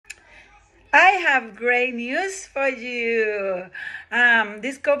I have great news for you.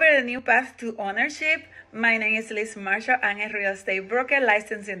 Discover a new path to ownership. My name is Lease Marshall. I'm a real estate broker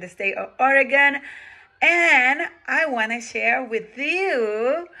licensed in the state of Oregon. And I want to share with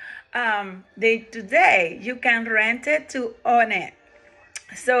you today you can rent it to own it.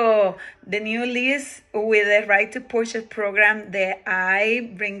 So the new lease with the right to purchase program that I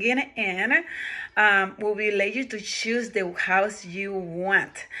bring in will be let you to choose the house you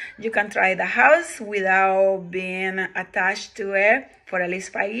want. You can try the house without being attached to it for at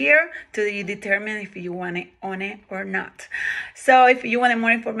least 5 years to determine if you want to own it or not. So if you want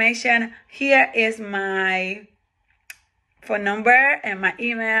more information, here is my phone number and my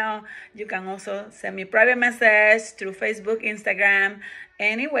email. You can also send me private message through Facebook, Instagram,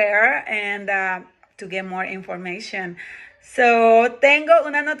 anywhere, and to get more information. So, tengo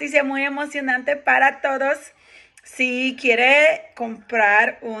una noticia muy emocionante para todos. Si quiere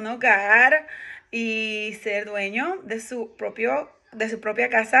comprar un hogar y ser dueño de su propia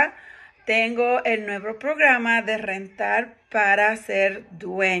casa, tengo el nuevo programa de rentar para ser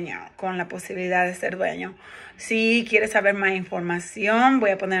dueño, con la posibilidad de ser dueño. Si quieres saber más información,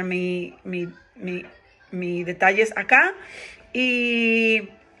 voy a poner mis detalles acá. Y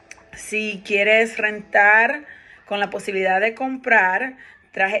si quieres rentar con la posibilidad de comprar,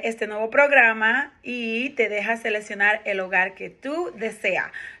 traje este nuevo programa y te deja seleccionar el hogar que tú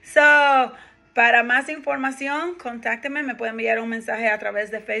deseas. Para más información, contácteme. Me pueden enviar un mensaje a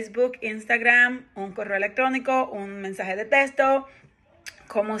través de Facebook, Instagram, un correo electrónico, un mensaje de texto,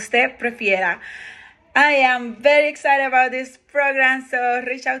 como usted prefiera. I am very excited about this program, so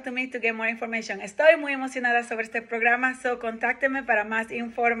reach out to me to get more information. Estoy muy emocionada sobre este programa, so contácteme para más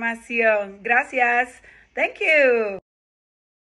información. Gracias. Thank you.